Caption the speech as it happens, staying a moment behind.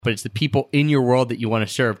but it's the people in your world that you want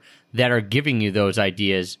to serve that are giving you those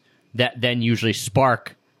ideas that then usually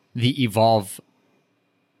spark the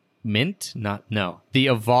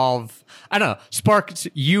sparks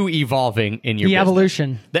you evolving in your business.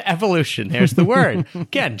 Evolution. The evolution. There's the word.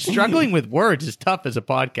 Again, struggling with words is tough as a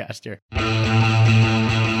podcaster.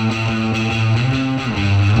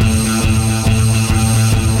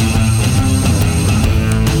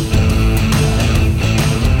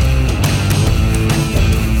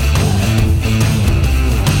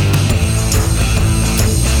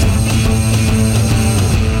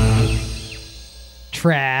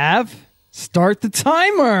 Trav, start the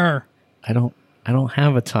timer. I don't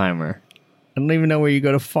have a timer. I don't even know where you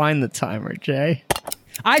go to find the timer, Jay.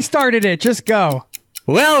 I started it. Just go.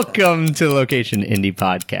 Welcome to the Location Indie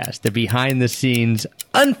Podcast, the behind-the-scenes,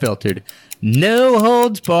 unfiltered,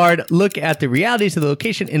 no-holds-barred look at the realities of the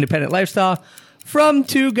location-independent lifestyle from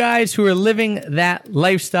two guys who are living that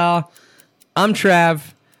lifestyle. I'm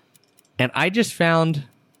Trav, and I just found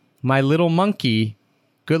my little monkey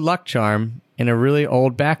good luck charm in a really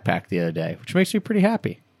old backpack the other day, which makes me pretty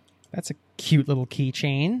happy. That's a cute little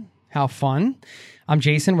keychain. How fun. I'm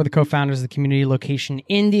Jason. We're the co-founders of the community Location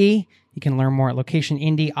Indie. You can learn more at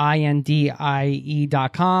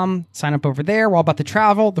locationindie.com. Sign up over there. We're all about the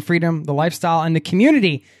travel, the freedom, the lifestyle, and the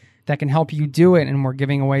community that can help you do it. And we're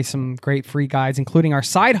giving away some great free guides, including our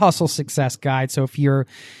side hustle success guide. So if you're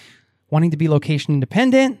wanting to be location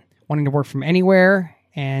independent, wanting to work from anywhere,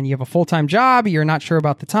 and you have a full-time job, you're not sure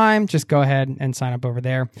about the time, just go ahead and sign up over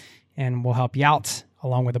there, and we'll help you out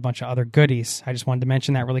along with a bunch of other goodies. I just wanted to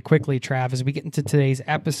mention that really quickly, Trav, as we get into today's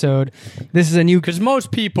episode. This is a new... Because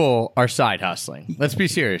most people are side hustling. Let's be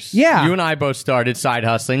serious. Yeah. You and I both started side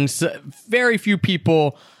hustling. So very few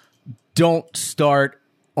people don't start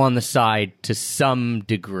on the side to some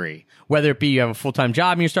degree. Whether it be you have a full-time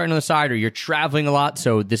job and you're starting on the side, or you're traveling a lot,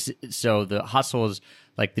 so the hustle is...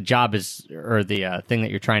 like the job is, or the thing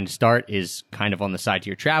that you're trying to start is kind of on the side to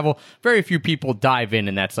your travel. Very few people dive in,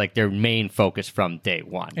 and that's like their main focus from day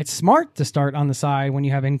one. It's smart to start on the side when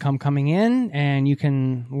you have income coming in, and you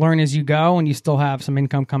can learn as you go, and you still have some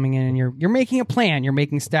income coming in, and you're making a plan, you're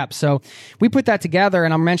making steps. So we put that together,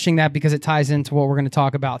 and I'm mentioning that because it ties into what we're going to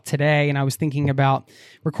talk about today. And I was thinking about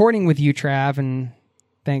recording with you, Trav, and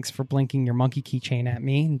thanks for blinking your monkey keychain at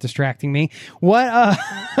me and distracting me. What are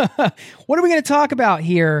we going to talk about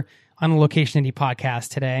here on the Location Indie Podcast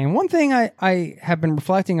today? And one thing I have been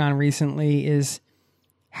reflecting on recently is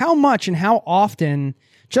how much and how often,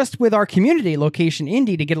 just with our community, Location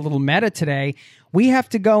Indie, to get a little meta today, we have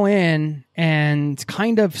to go in and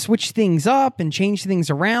kind of switch things up and change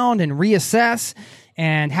things around and reassess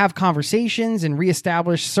and have conversations and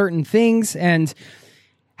reestablish certain things. And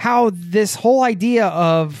how this whole idea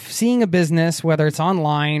of seeing a business, whether it's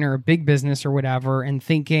online or a big business or whatever, and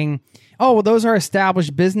thinking, oh, well, those are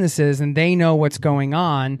established businesses and they know what's going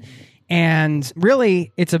on. And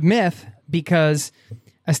really, it's a myth, because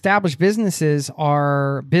established businesses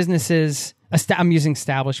are businesses, I'm using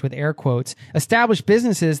established with air quotes, established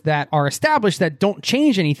businesses that are established, that don't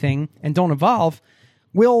change anything and don't evolve,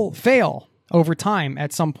 will fail over time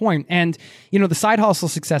at some point. And, you know, the side hustle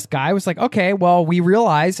success guy was like, okay, well, we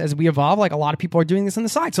realize as we evolve, like a lot of people are doing this on the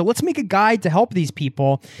side. So let's make a guide to help these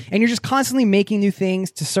people. And you're just constantly making new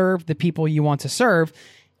things to serve the people you want to serve,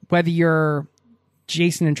 whether you're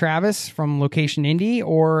Jason and Travis from Location Indie,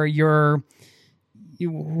 or you're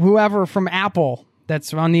whoever from Apple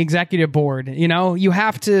that's on the executive board. You know, you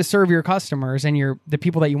have to serve your customers and the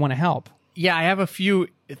people that you want to help. Yeah, I have a few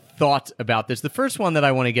thoughts about this. The first one that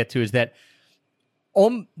I want to get to is that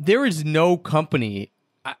there is no company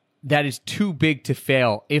that is too big to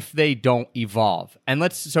fail if they don't evolve.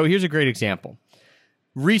 And so here's a great example.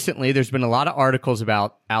 Recently, there's been a lot of articles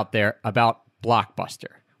out there about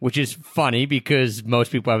Blockbuster, which is funny because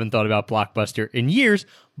most people haven't thought about Blockbuster in years,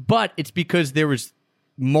 but it's because there was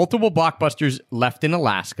multiple Blockbusters left in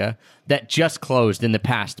Alaska that just closed in the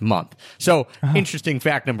past month. So, interesting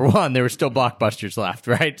fact number one, there were still Blockbusters left,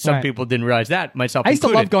 right? Some people didn't realize that, myself included. I used to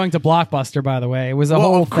love going to Blockbuster, by the way. It was a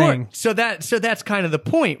whole thing. So that's kind of the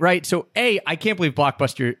point, right? So, I can't believe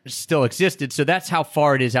Blockbuster still existed. So that's how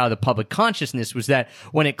far it is out of the public consciousness, was that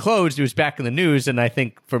when it closed, it was back in the news. And I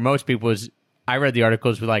think for most people, I read the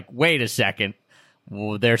articles, were like, wait a second,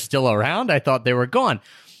 well, they're still around? I thought they were gone.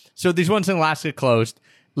 So these ones in Alaska closed,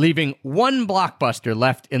 leaving one Blockbuster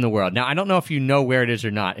left in the world. Now, I don't know if you know where it is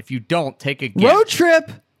or not. If you don't, take a guess. Road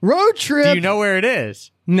trip. Do you know where it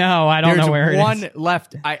is? No, I don't know where it is. There's one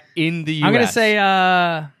left in the U.S. I'm going to say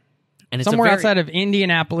and it's somewhere outside of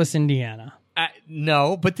Indianapolis, Indiana.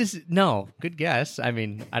 No, but no, good guess. I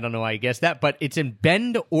mean, I don't know why you guessed that, but it's in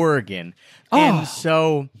Bend, Oregon. And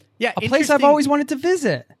so, yeah. A place I've always wanted to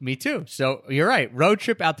visit. Me too. So you're right. Road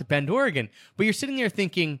trip out to Bend, Oregon. But you're sitting there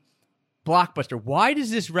thinking, Blockbuster, why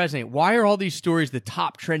does this resonate? Why are all these stories the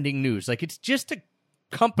top trending news? Like, it's just a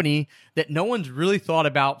company that no one's really thought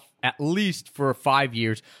about at least for 5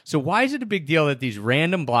 years. So why is it a big deal that these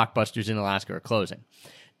random Blockbusters in Alaska are closing?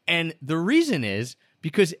 And the reason is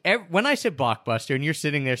because when I said Blockbuster and you're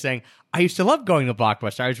sitting there saying, I used to love going to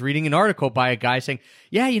Blockbuster. I was reading an article by a guy saying,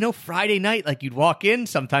 yeah, Friday night, like you'd walk in,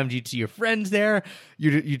 sometimes you'd see your friends there.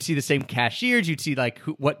 You'd see the same cashiers. You'd see like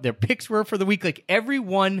what their picks were for the week. Like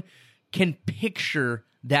everyone can picture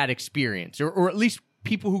that experience, or at least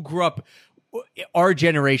people who grew up, our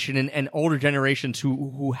generation and older generations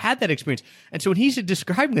who had that experience. And so when he's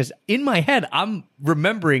describing this, in my head, I'm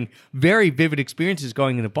remembering very vivid experiences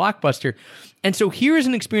going into Blockbuster. And so here is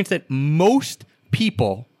an experience that most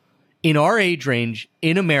people in our age range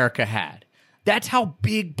in America had. That's how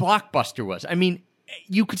big Blockbuster was. I mean,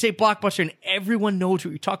 you could say Blockbuster and everyone knows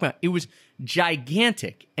what you're talking about. It was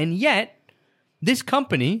gigantic. And yet, this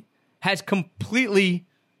company has completely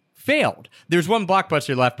failed. There's one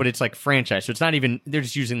Blockbuster left, but it's like franchise. So it's not even, they're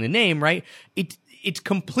just using the name, right? It's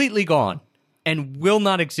completely gone and will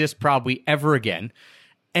not exist probably ever again.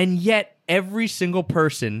 And yet every single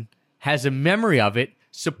person has a memory of it,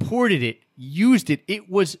 supported it, used it. It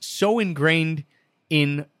was so ingrained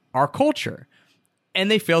in our culture. And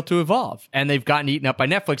they failed to evolve. And they've gotten eaten up by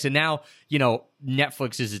Netflix. And now,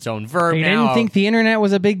 Netflix is its own verb they now. Didn't think the internet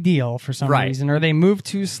was a big deal for some reason, or they moved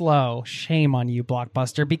too slow. Shame on you,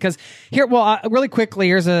 Blockbuster. Because really quickly,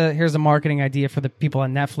 here's a marketing idea for the people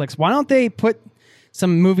on Netflix. Why don't they put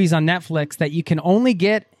some movies on Netflix that you can only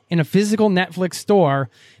get in a physical Netflix store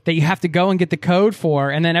that you have to go and get the code for,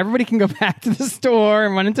 and then everybody can go back to the store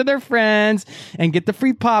and run into their friends and get the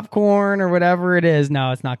free popcorn or whatever it is.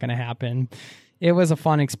 No, it's not going to happen. It was a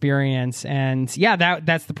fun experience. And yeah,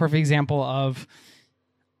 that's the perfect example of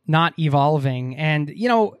not evolving. And,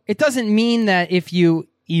 it doesn't mean that if you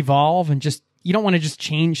evolve and you don't want to just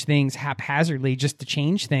change things haphazardly just to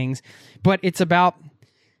change things, but it's about,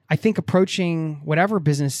 I think, approaching whatever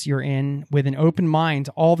business you're in with an open mind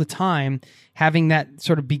all the time, having that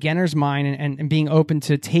sort of beginner's mind and being open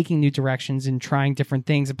to taking new directions and trying different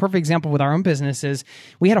things. A perfect example with our own business is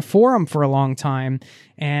we had a forum for a long time,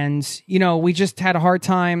 and, we just had a hard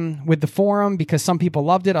time with the forum because some people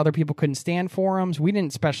loved it. Other people couldn't stand forums. We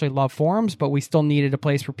didn't especially love forums, but we still needed a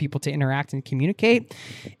place for people to interact and communicate.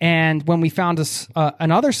 And when we found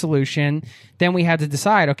another solution, then we had to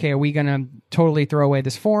decide, okay, are we going to totally throw away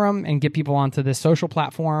this forum and get people onto this social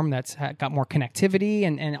platform that's got more connectivity?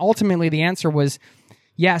 And ultimately the answer was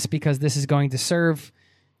yes, because this is going to serve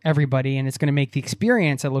everybody and it's going to make the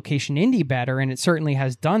experience at Location Indie better. And it certainly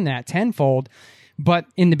has done that tenfold. But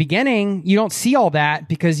in the beginning, you don't see all that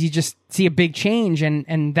because you just see a big change,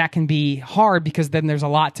 and that can be hard because then there's a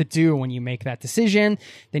lot to do when you make that decision.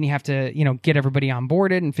 Then you have to, get everybody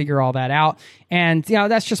onboarded and figure all that out. And,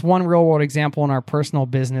 that's just one real world example in our personal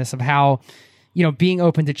business of how, being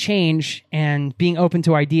open to change and being open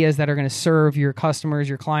to ideas that are going to serve your customers,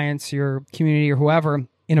 your clients, your community, or whoever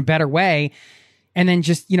in a better way. And then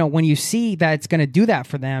just, when you see that it's going to do that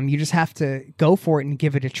for them, you just have to go for it and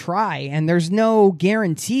give it a try. And there's no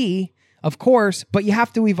guarantee, of course, but you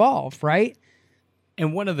have to evolve, right?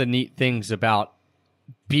 And one of the neat things about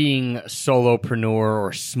being a solopreneur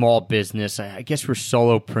or small business, I guess we're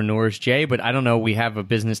solopreneurs, Jay, but I don't know, we have a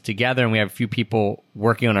business together and we have a few people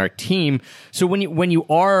working on our team. So when you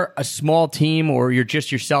are a small team or you're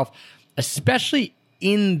just yourself, especially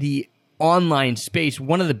in the online space,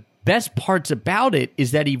 one of the best parts about it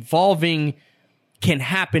is that evolving can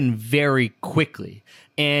happen very quickly.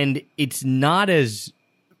 And it's not as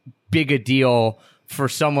big a deal for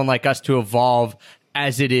someone like us to evolve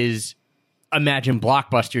as it is, imagine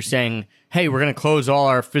Blockbuster saying, hey, we're going to close all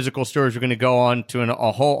our physical stores. We're going to go on to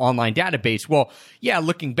a whole online database. Well, yeah,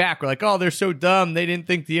 looking back, we're like, oh, they're so dumb. They didn't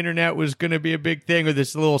think the internet was going to be a big thing, or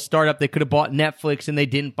this little startup, they could have bought Netflix and they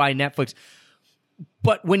didn't buy Netflix.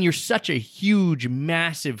 But when you're such a huge,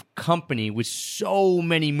 massive company with so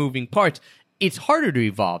many moving parts, it's harder to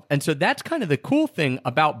evolve. And so that's kind of the cool thing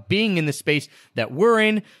about being in the space that we're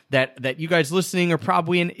in, that you guys listening are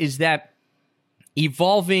probably in, is that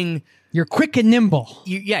evolving. You're quick and nimble.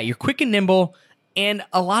 You're quick and nimble. And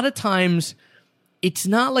a lot of times, it's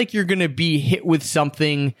not like you're going to be hit with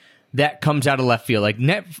something that comes out of left field. Like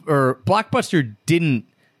Blockbuster didn't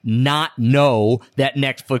not know that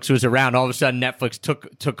Netflix was around. All of a sudden, Netflix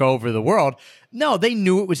took over the world. No, they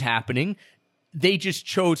knew it was happening. they just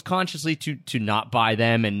chose consciously to not buy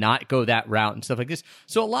them and not go that route and stuff like this.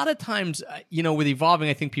 So a lot of times, with evolving,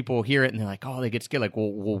 I think people hear it and they're like, oh, they get scared. Like,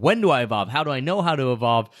 well, when do I evolve? How do I know how to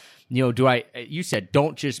evolve? You said,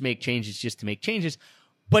 don't just make changes just to make changes.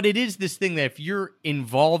 But it is this thing that if you're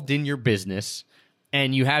involved in your business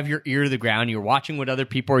and you have your ear to the ground, you're watching what other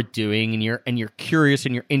people are doing and you're curious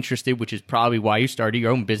and you're interested, which is probably why you started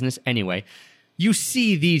your own business anyway, you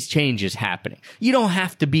see these changes happening. You don't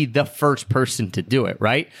have to be the first person to do it,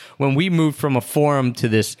 right? When we moved from a forum to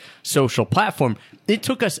this social platform, it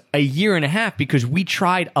took us a year and a half because we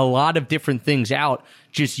tried a lot of different things out.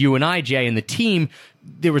 Just you and I, Jay, and the team,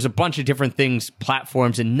 there was a bunch of different things,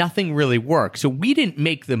 platforms, and nothing really worked. So we didn't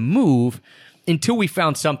make the move until we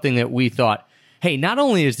found something that we thought, hey, not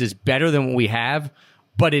only is this better than what we have,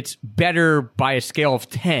 but it's better by a scale of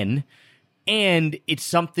 10. And it's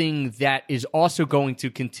something that is also going to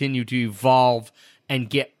continue to evolve and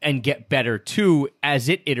get better too as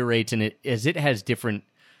it iterates and as it has different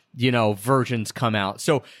versions come out.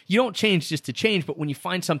 So you don't change just to change, but when you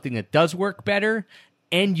find something that does work better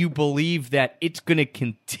and you believe that it's going to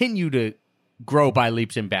continue to grow by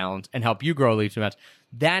leaps and bounds and help you grow leaps and bounds,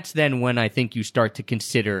 that's then when I think you start to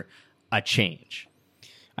consider a change.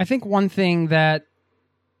 I think one thing that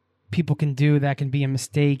people can do that can be a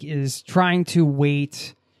mistake is trying to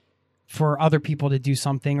wait for other people to do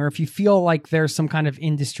something, or if you feel like there's some kind of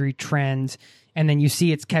industry trend and then you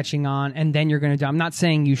see it's catching on and then you're going to do. I'm not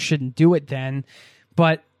saying you shouldn't do it then,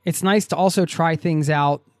 but it's nice to also try things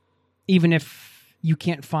out even if you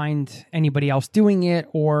can't find anybody else doing it,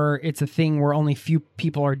 or it's a thing where only few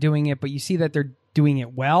people are doing it, but you see that they're doing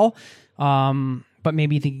it well, but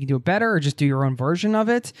maybe you think you can do it better or just do your own version of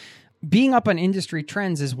it. Being up on industry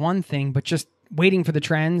trends is one thing, but just waiting for the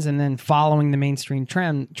trends and then following the mainstream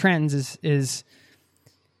trends is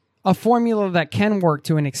a formula that can work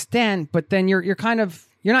to an extent, but then you're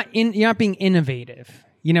not being innovative.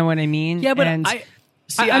 You know what I mean? Yeah, but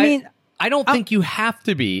I don't think you have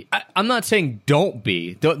to be. I'm not saying don't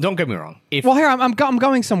be. Don't get me wrong. I'm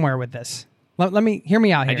going somewhere with this. Let me hear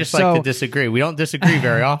me out here. I just like to disagree. We don't disagree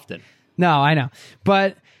very often. No, I know,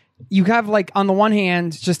 but you have, like, on the one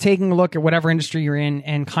hand, just taking a look at whatever industry you're in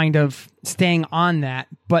and kind of staying on that,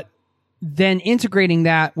 but then integrating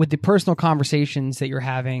that with the personal conversations that you're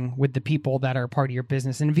having with the people that are part of your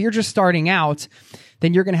business. And if you're just starting out,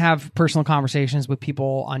 then you're going to have personal conversations with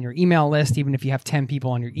people on your email list, even if you have 10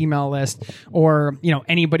 people on your email list, or,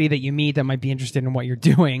 anybody that you meet that might be interested in what you're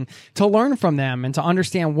doing, to learn from them and to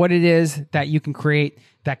understand what it is that you can create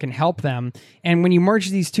that can help them. And when you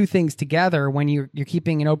merge these two things together, when you're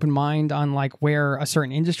keeping an open mind on like where a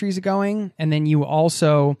certain industry is going, and then you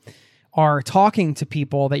also are talking to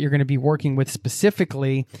people that you're going to be working with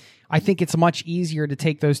specifically, I think it's much easier to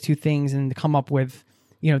take those two things and to come up with,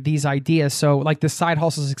 these ideas. So like the Side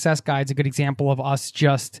Hustle Success Guide is a good example of us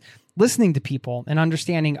just listening to people and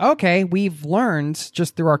understanding, okay, we've learned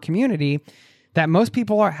just through our community that most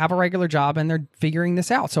people have a regular job and they're figuring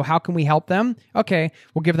this out. So how can we help them? Okay,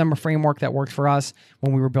 we'll give them a framework that worked for us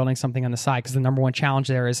when we were building something on the side, because the number one challenge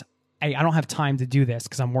there is, hey, I don't have time to do this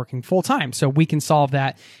because I'm working full time. So we can solve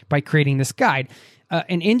that by creating this guide.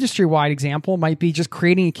 An industry-wide example might be just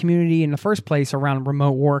creating a community in the first place around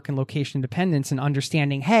remote work and location independence and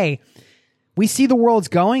understanding, hey, we see the world's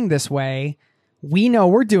going this way. We know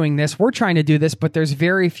we're doing this. We're trying to do this, but there's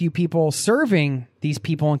very few people serving these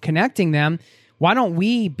people and connecting them. Why don't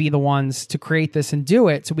we be the ones to create this and do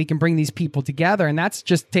it so we can bring these people together? And that's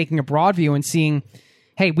just taking a broad view and seeing,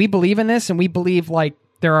 hey, we believe in this, and we believe like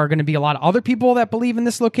there are going to be a lot of other people that believe in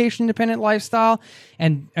this location-independent lifestyle,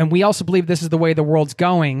 and we also believe this is the way the world's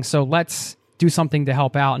going, so let's do something to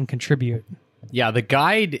help out and contribute. Yeah, the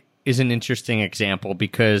guide is an interesting example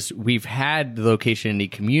because we've had the Location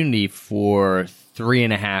Indie community for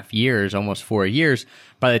 3.5 years, almost 4 years,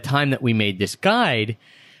 by the time that we made this guide,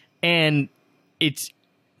 and it's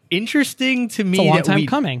interesting to me it's a long time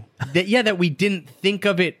coming. that we didn't think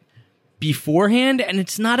of it beforehand, and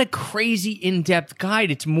it's not a crazy in-depth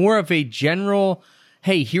guide. It's more of a general,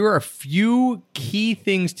 hey, here are a few key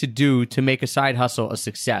things to do to make a side hustle a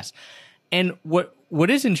success. And what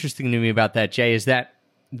is interesting to me about that, Jay, is that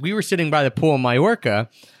we were sitting by the pool in Mallorca,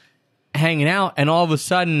 hanging out, and all of a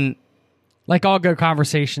sudden, like all good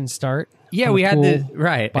conversations start. Yeah, we had the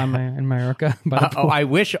right in Mallorca. I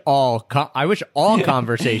wish all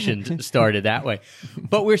conversations started that way.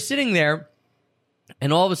 But we're sitting there.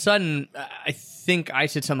 And all of a sudden, I think I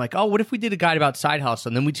said something like, oh, what if we did a guide about side hustle?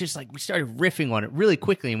 And then we started riffing on it really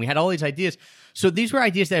quickly, and we had all these ideas. So these were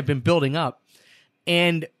ideas that have been building up.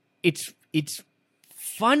 And it's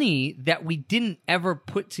funny that we didn't ever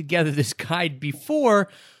put together this guide before.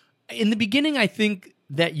 in the beginning, I think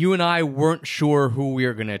that you and I weren't sure who we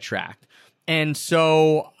were going to attract. And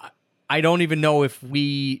so I don't even know if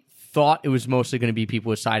we thought it was mostly going to be people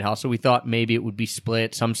with side hustle. We thought maybe it would be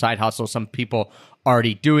split, some side hustle, some people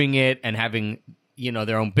already doing it and having,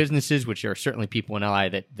 their own businesses, which there are certainly people in LA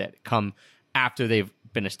that come after they've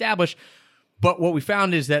been established. But what we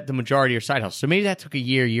found is that the majority are side hustle. So maybe that took a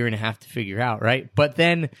year and a half to figure out, right? But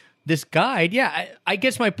then this guide, I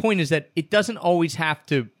guess my point is that it doesn't always have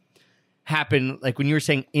to happen. Like when you were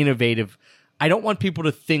saying innovative, I don't want people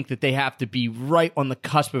to think that they have to be right on the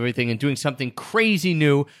cusp of everything and doing something crazy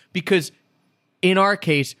new, because in our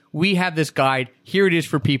case, we have this guide. Here it is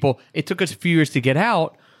for people. It took us a few years to get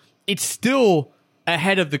out. It's still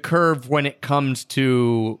ahead of the curve when it comes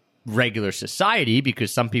to regular society,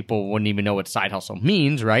 because some people wouldn't even know what side hustle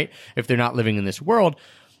means, right? If they're not living in this world.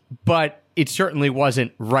 But it certainly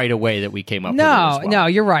wasn't right away that we came up with it as well. No,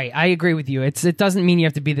 you're right. I agree with you. It doesn't mean you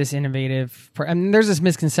have to be this innovative. I mean, there's this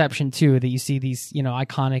misconception too that you see these,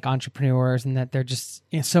 iconic entrepreneurs and that they're just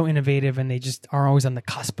so innovative and they just are always on the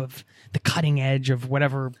cusp of the cutting edge of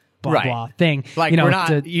whatever blah thing. Like you don't have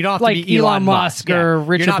to be Elon Musk or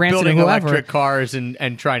Richard Branson. You're not building or whoever. Electric cars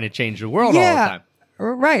and trying to change the world all the time.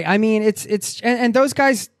 Right. I mean, and those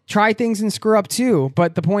guys try things and screw up too.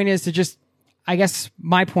 But the point is to just, I guess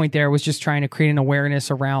my point there was just trying to create an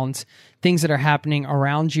awareness around things that are happening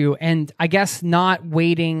around you. And I guess not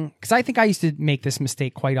waiting, because I think I used to make this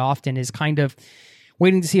mistake quite often, is kind of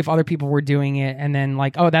waiting to see if other people were doing it and then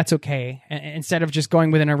like, oh, that's okay. Instead of just going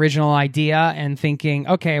with an original idea and thinking,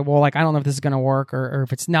 okay, well, like, I don't know if this is going to work or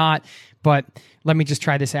if it's not, but let me just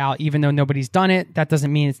try this out. Even though nobody's done it, that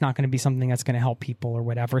doesn't mean it's not going to be something that's going to help people or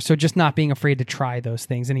whatever. So just not being afraid to try those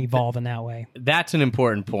things and evolve in that way. That's an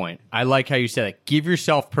important point. I like how you said it. Give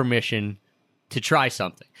yourself permission to try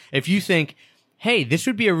something. If you think, hey, this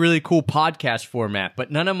would be a really cool podcast format, but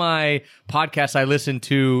none of my podcasts I listen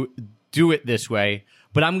to do it this way,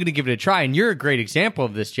 but I'm going to give it a try. And you're a great example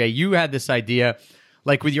of this, Jay. You had this idea,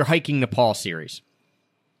 like with your Hiking Nepal series.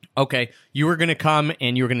 Okay, you were going to come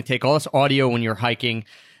and you were going to take all this audio when you're hiking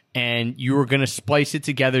and you were going to splice it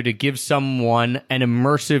together to give someone an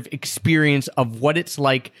immersive experience of what it's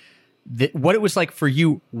like, what it was like for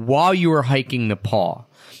you while you were hiking Nepal.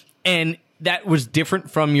 And that was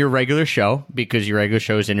different from your regular show, because your regular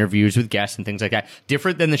show is interviews with guests and things like that.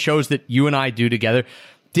 Different than the shows that you and I do together.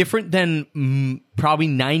 Different than probably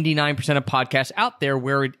 99% of podcasts out there,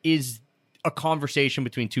 where it is a conversation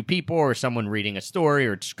between two people or someone reading a story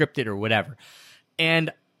or it's scripted or whatever.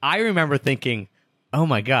 And I remember thinking, oh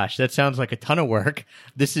my gosh, that sounds like a ton of work.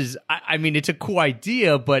 This is, I mean, it's a cool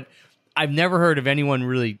idea, but I've never heard of anyone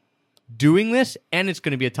really doing this, and it's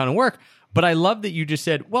going to be a ton of work. But I love that you just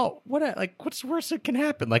said, well, what's the worst that can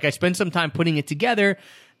happen? Like, I spend some time putting it together.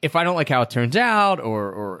 If I don't like how it turns out,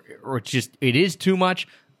 or it is too much,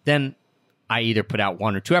 then I either put out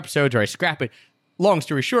 1 or 2 episodes or I scrap it. Long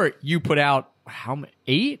story short, you put out how many?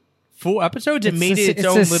 8 full episodes and made it its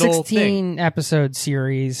own little thing. It's a 16 episode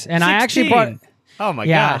series, and 16? I actually brought. Oh my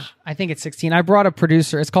gosh! I think it's 16. I brought a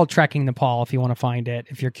producer. It's called Trekking Nepal. If you want to find it,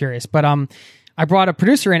 if you're curious, but I brought a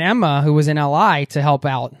producer in, Emma, who was in LI, to help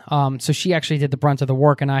out. So she actually did the brunt of the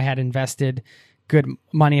work, and I had invested good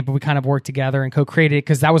money, but we kind of worked together and co-created it,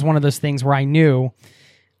 because that was one of those things where I knew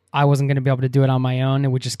I wasn't going to be able to do it on my own. It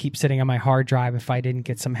would just keep sitting on my hard drive if I didn't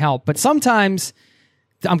get some help. But sometimes,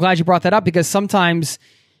 I'm glad you brought that up, because sometimes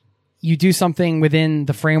you do something within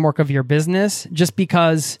the framework of your business just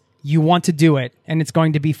because you want to do it and it's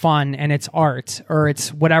going to be fun and it's art or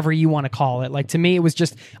it's whatever you want to call it. Like, to me, it was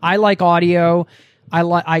just, I like audio. I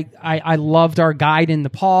loved our guide in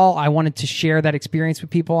Nepal. I wanted to share that experience with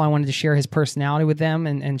people. I wanted to share his personality with them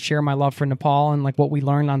and share my love for Nepal and like what we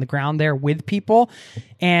learned on the ground there with people.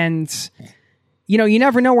 And, you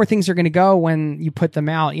never know where things are going to go when you put them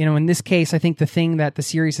out. In this case, I think the thing that the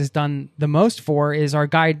series has done the most for is our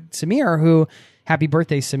guide, Samir, who, happy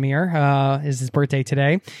birthday, Samir, is his birthday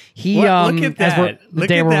today. He, look at that. The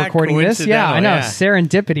day we're recording this. Yeah, I know. Yeah.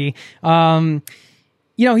 Serendipity.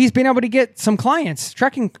 He's been able to get some clients,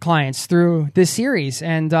 trekking clients, through this series.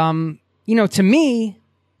 And, to me,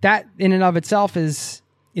 that in and of itself is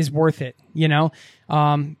worth it,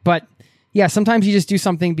 But yeah, sometimes you just do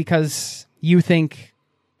something because you think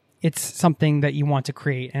it's something that you want to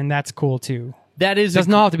create, and that's cool too. That is,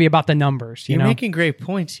 doesn't all have to be about the numbers. You're making great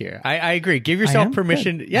points here. I agree. Give yourself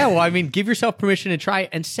permission. Good. Yeah, well, I mean, give yourself permission to try.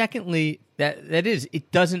 And secondly,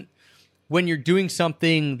 it doesn't, when you're doing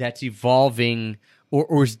something that's evolving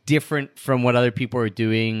or is different from what other people are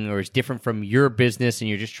doing, or is different from your business and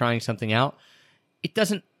you're just trying something out, it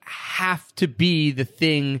doesn't have to be the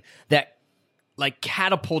thing that like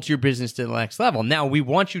catapults your business to the next level. Now, we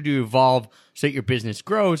want you to evolve so that your business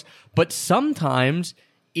grows, but sometimes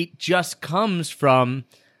it just comes from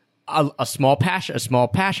a small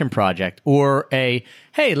passion project, or hey,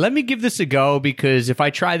 let me give this a go because if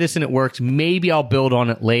I try this and it works, maybe I'll build on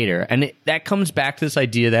it later. And that comes back to this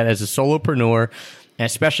idea that as a solopreneur,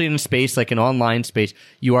 especially in a space like an online space,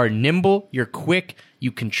 you are nimble, you're quick, you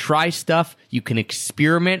can try stuff, you can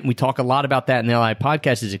experiment. We talk a lot about that in the LI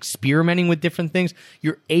podcast, is experimenting with different things.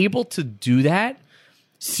 You're able to do that,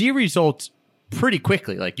 see results pretty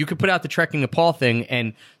quickly. Like you could put out the Trekking Nepal thing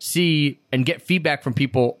and see and get feedback from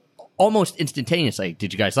people almost instantaneously.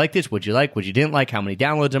 Did you guys like this? What'd you like? What you didn't like? How many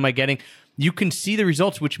downloads am I getting? You can see the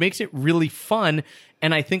results, which makes it really fun.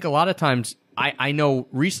 And I think a lot of times, I know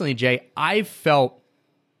recently, Jay, I've felt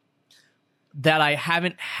that I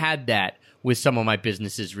haven't had that with some of my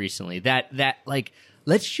businesses recently. That like,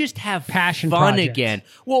 let's just have passion fun projects again.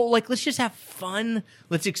 Well, like, let's just have fun.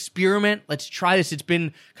 Let's experiment. Let's try this. It's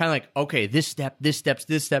been kind of like, okay, this step.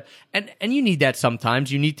 And you need that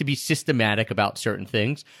sometimes. You need to be systematic about certain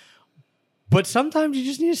things. But sometimes you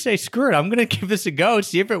just need to say, screw it, I'm going to give this a go,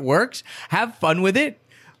 see if it works, have fun with it.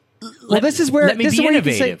 This is where let me be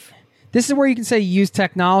innovative. This is where you can say use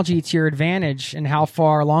technology to your advantage and how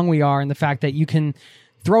far along we are, and the fact that you can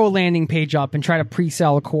throw a landing page up and try to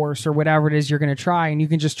pre-sell a course or whatever it is you're going to try, and you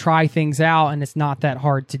can just try things out, and it's not that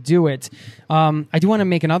hard to do it. I do want to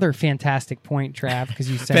make another fantastic point, Trav,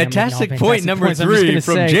 because you said fantastic point number 3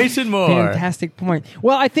 from Jason Moore. Fantastic point.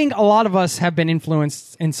 Well, I think a lot of us have been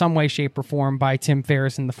influenced in some way, shape, or form by Tim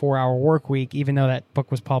Ferriss and the 4-Hour Workweek, even though that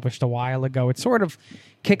book was published a while ago. It sort of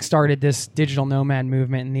kickstarted this digital nomad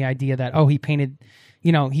movement and the idea that, he painted...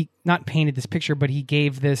 he not painted this picture, but he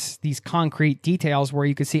gave these concrete details where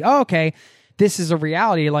you could see, okay, this is a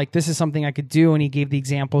reality. Like, this is something I could do. And he gave the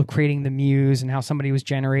example of creating the muse and how somebody was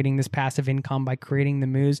generating this passive income by creating the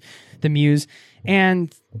muse.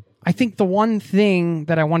 And I think the one thing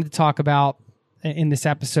that I wanted to talk about in this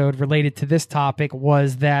episode related to this topic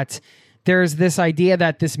was that there's this idea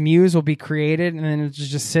that this muse will be created and then it'll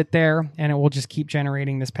just sit there and it will just keep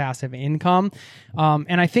generating this passive income.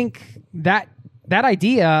 And I think that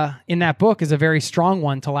idea in that book is a very strong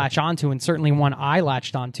one to latch onto, and certainly one I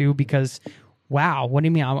latched onto because, wow, what do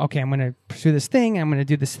you mean? Okay, I'm going to pursue this thing, I'm going to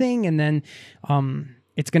do this thing, and then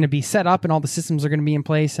it's going to be set up and all the systems are going to be in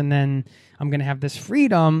place, and then I'm going to have this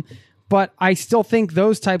freedom. But I still think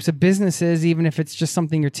those types of businesses, even if it's just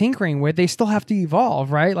something you're tinkering with, they still have to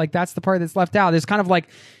evolve, right? Like, that's the part that's left out. There's kind of like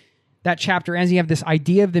that chapter ends, you have this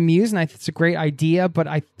idea of the muse, and I think it's a great idea, but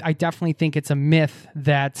I definitely think it's a myth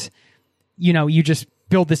that you just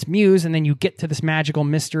build this muse and then you get to this magical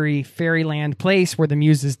mystery fairyland place where the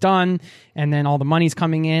muse is done and then all the money's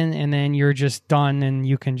coming in and then you're just done and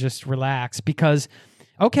you can just relax because,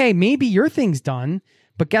 okay, maybe your thing's done,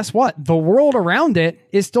 but guess what? The world around it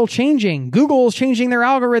is still changing. Google's changing their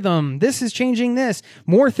algorithm. This is changing this.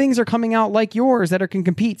 More things are coming out like yours that can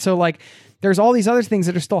compete. So like there's all these other things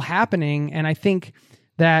that are still happening. And I think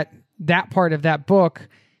that part of that book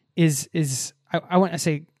is I want to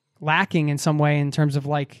say, lacking in some way in terms of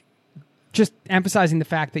like just emphasizing the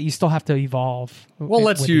fact that you still have to evolve. Well,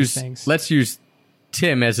 let's use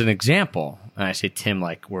Tim as an example. And I say Tim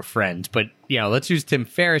like we're friends, but let's use Tim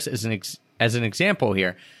Ferriss as an example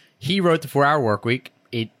here. He wrote the 4-Hour Workweek.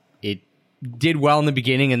 It did well in the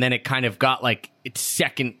beginning, and then it kind of got like its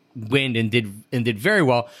second wind and did very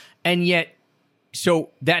well. And yet, so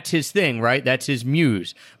that's his thing, right? That's his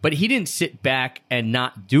muse. But he didn't sit back and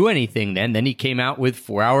not do anything then. Then he came out with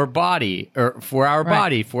 4-Hour Body, or 4-Hour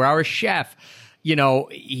Body, 4-Hour Chef.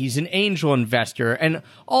 He's an angel investor. And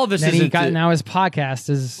all of this isn't... now his podcast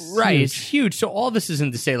is right, huge. It's huge. So all this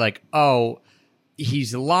isn't to say like,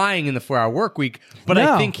 he's lying in the 4-Hour Workweek. But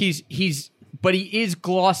No. I think but he is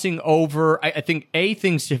glossing over... I think,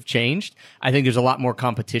 things have changed. I think there's a lot more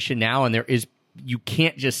competition now, and you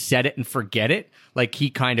can't just set it and forget it. Like he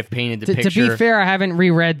kind of painted the picture. To be fair, I haven't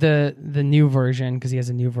reread the new version because he has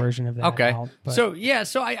a new version of that. Okay. out, but- So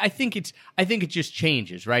I think it just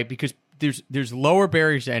changes, right? Because there's lower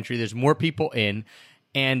barriers to entry. There's more people in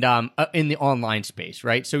in the online space,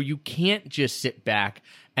 right? So you can't just sit back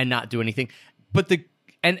and not do anything. But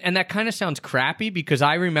and that kind of sounds crappy because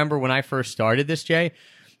I remember when I first started this, Jay,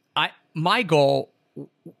 my goal,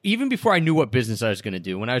 even before I knew what business I was going to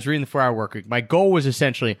do, when I was reading the 4-Hour Workweek, my goal was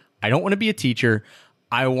essentially, I don't want to be a teacher.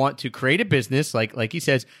 I want to create a business, like he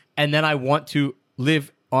says, and then I want to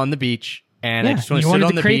live on the beach, and I just want to sit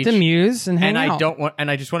on the create beach, the muse and hang out.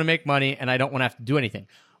 I just want to make money, and I don't want to have to do anything.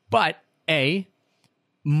 But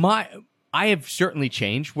my I have certainly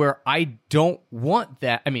changed where I don't want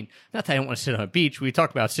that. I mean, not that I don't want to sit on a beach. We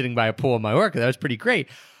talked about sitting by a pool in Mallorca. That was pretty great.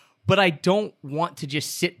 But I don't want to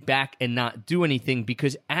just sit back and not do anything,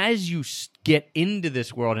 because as you get into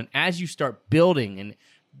this world and as you start building and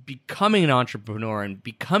becoming an entrepreneur and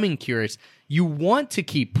becoming curious, you want to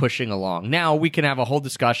keep pushing along. Now, we can have a whole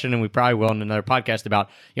discussion, and we probably will in another podcast, about,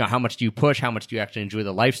 you know, how much do you push, how much do you actually enjoy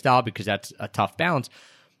the lifestyle, because that's a tough balance.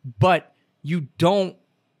 But you don't.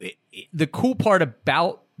 The cool part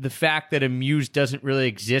about the fact that a muse doesn't really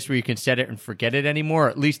exist where you can set it and forget it anymore, or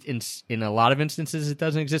at least in a lot of instances it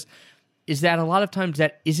doesn't exist, is that a lot of times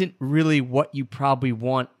that isn't really what you probably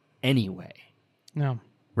want anyway. No.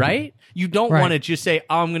 Right? You don't want to just say,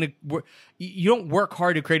 oh, I'm going to work. You don't work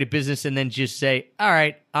hard to create a business and then just say, all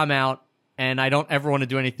right, I'm out, and I don't ever want to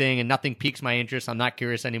do anything, and nothing piques my interest. I'm not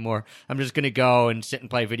curious anymore. I'm just going to go and sit and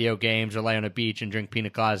play video games or lay on a beach and drink pina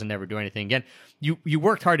coladas and never do anything again. You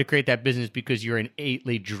worked hard to create that business because you're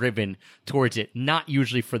innately driven towards it, not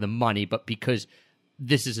usually for the money, but because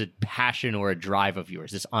this is a passion or a drive of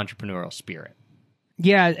yours, this entrepreneurial spirit.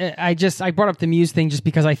 Yeah, I brought up the muse thing just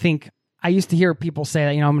because I think I used to hear people say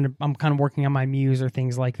that, you know, I'm kind of working on my muse or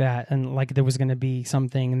things like that, and like there was going to be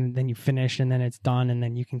something, and then you finish, and then it's done, and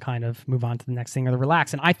then you can kind of move on to the next thing or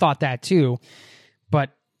relax. And I thought that too, but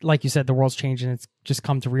like you said, the world's changed, and it's just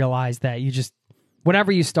come to realize that you just,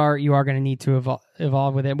 whatever you start, you are going to need to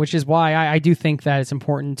evolve with it, which is why I do think that it's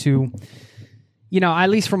important to, you know,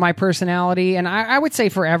 at least for my personality, and I would say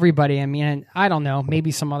for everybody. I mean, I don't know,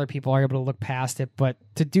 maybe some other people are able to look past it, but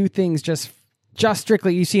to do things just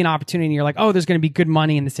strictly, you see an opportunity and you're like, oh, there's going to be good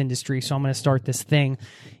money in this industry, so I'm going to start this thing,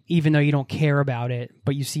 even though you don't care about it,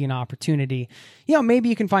 but you see an opportunity. You know, maybe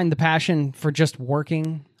you can find the passion for just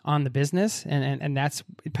working on the business, and that's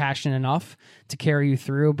passion enough to carry you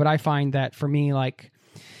through. But I find that for me, like,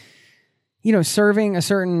 you know, serving a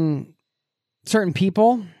certain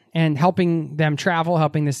people and helping them travel,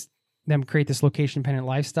 helping them create this location-dependent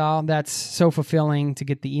lifestyle, that's so fulfilling to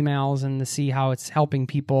get the emails and to see how it's helping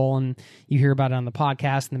people, and you hear about it on the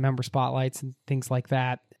podcast and the member spotlights and things like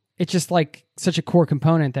that. It's just like such a core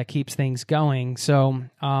component that keeps things going. So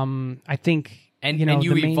I think, and you know, and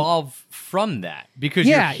you evolve from that, because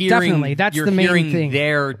yeah, you're hearing, definitely, that's the main thing.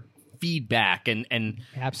 Their feedback and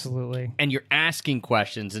absolutely, and you're asking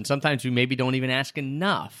questions, and sometimes we maybe don't even ask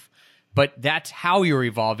enough, but that's how you're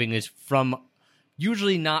evolving, is from,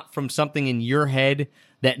 usually not from something in your head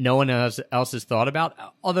that no one else has thought about,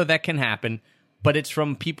 although that can happen, but it's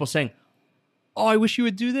from people saying, oh, I wish you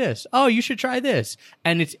would do this. Oh, you should try this.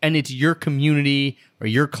 And it's your community or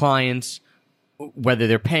your clients, whether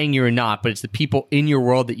they're paying you or not, but it's the people in your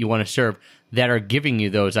world that you want to serve that are giving you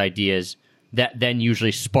those ideas that then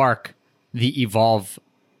usually spark the evolve.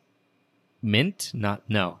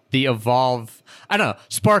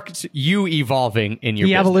 Sparks you evolving in your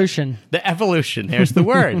business. Evolution. The evolution. There's the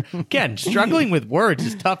word. Again, struggling with words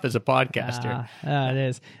is tough as a podcaster. It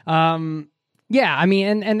is. Yeah, I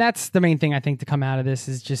mean, and that's the main thing I think to come out of this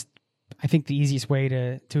is just, I think the easiest way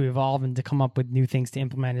to evolve and to come up with new things to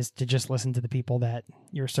implement is to just listen to the people that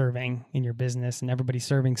you're serving in your business, and everybody's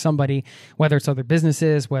serving somebody, whether it's other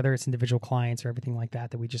businesses, whether it's individual clients or everything like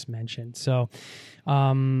that we just mentioned. So,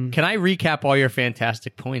 can I recap all your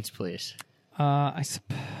fantastic points, please? I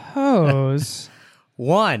suppose.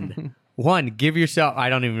 One, give yourself, I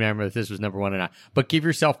don't even remember if this was number one or not, but give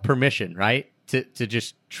yourself permission, right? To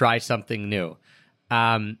just try something new.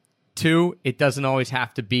 2, it doesn't always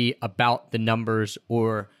have to be about the numbers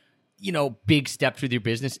or, you know, big steps with your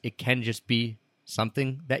business. It can just be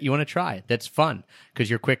something that you want to try that's fun because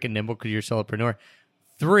you're quick and nimble, because you're a solopreneur.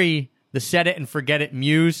 3, the set it and forget it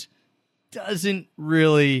muse doesn't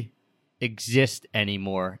really exist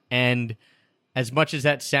anymore. And as much as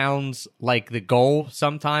that sounds like the goal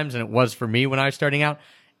sometimes, and it was for me when I was starting out,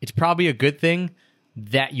 it's probably a good thing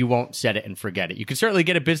that you won't set it and forget it. You can certainly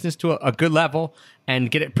get a business to a good level and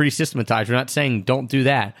get it pretty systematized. We're not saying don't do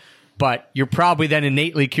that, but you're probably then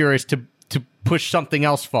innately curious to push something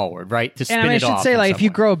else forward, right? To spin it off. And I should say, like, if you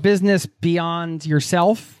grow a business beyond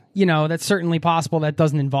yourself, you know, that's certainly possible. That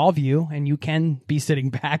doesn't involve you, and you can be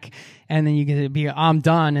sitting back, and then you can be, I'm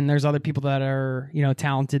done. And there's other people that are, you know,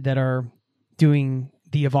 talented that are doing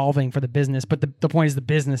the evolving for the business. But the point is, the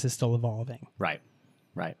business is still evolving. Right.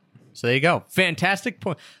 So there you go. Fantastic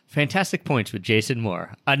points with Jason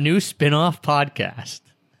Moore. A new spin-off podcast.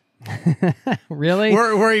 Really?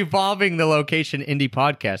 We're evolving the Location Indie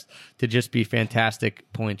podcast to just be fantastic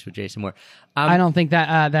points with Jason Moore. I don't think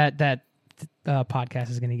that podcast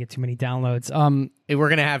is going to get too many downloads. We're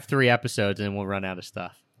going to have 3 episodes and we'll run out of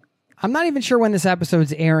stuff. I'm not even sure when this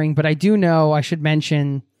episode's airing, but I do know I should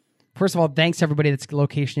mention first of all, thanks to everybody that's a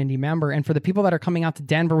Location Indie member. And for the people that are coming out to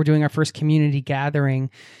Denver, we're doing our first community gathering.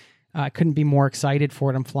 I couldn't be more excited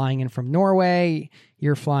for it. I'm flying in from Norway.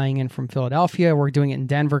 You're flying in from Philadelphia. We're doing it in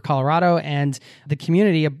Denver, Colorado. And the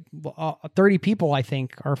community, 30 people, I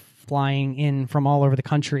think, are flying in from all over the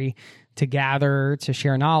country to gather, to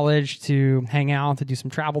share knowledge, to hang out, to do some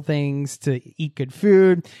travel things, to eat good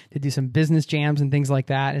food, to do some business jams and things like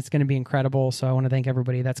that. It's going to be incredible. So I want to thank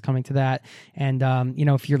everybody that's coming to that. And,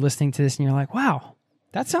 if you're listening to this and you're like, wow,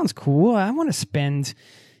 that sounds cool. I want to spend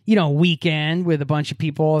a weekend with a bunch of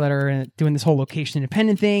people that are doing this whole location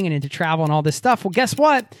independent thing and into travel and all this stuff. Well, guess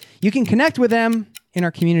what? You can connect with them in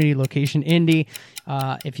our community, Location Indie.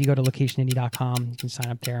 If you go to locationindie.com, you can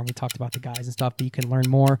sign up there. And we talked about the guys and stuff, but you can learn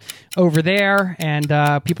more over there. And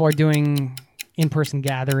people are doing in-person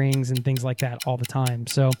gatherings and things like that all the time.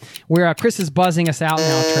 So Chris is buzzing us out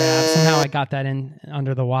now, Trav. Somehow I got that in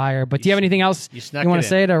under the wire. But do you have anything else you want to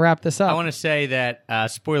say to wrap this up? I want to say that,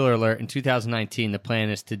 spoiler alert, in 2019, the plan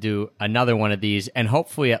is to do another one of these and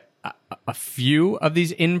hopefully a few of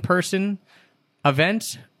these in-person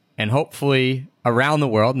events and hopefully around the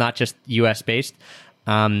world, not just US-based.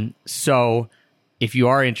 So if you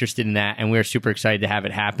are interested in that, and we're super excited to have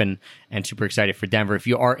it happen and super excited for Denver, if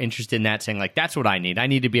you are interested in that, saying like, that's what I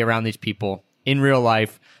need to be around these people in real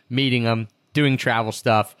life, meeting them, doing travel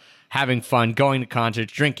stuff, having fun, going to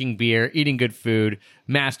concerts, drinking beer, eating good food,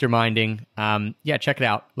 masterminding. Check it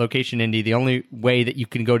out. Location Indie. The only way that you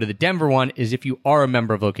can go to the Denver one is if you are a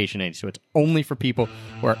member of Location Indie. So it's only for people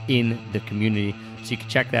who are in the community. So you can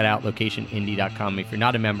check that out, locationindie.com. If you're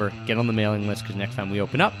not a member, get on the mailing list because next time we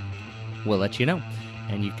open up, we'll let you know,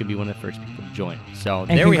 and you can be one of the first people to join. So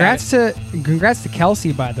there we have it. Congrats to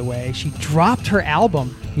Kelsey, by the way. She dropped her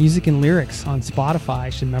album, Music and Lyrics, on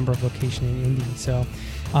Spotify. She's a member of Location Indie. So,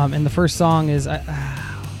 and the first song is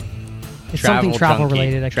it's something travel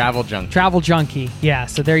related. Travel Junkie. Travel Junkie. Yeah.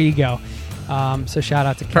 So there you go. So shout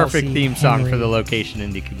out to Kelsey. Perfect theme song for the Location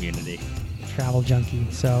Indie community. Travel Junkie.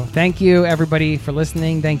 So thank you everybody for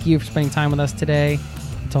listening. Thank you for spending time with us today.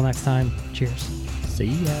 Until next time. Cheers. See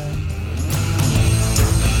ya.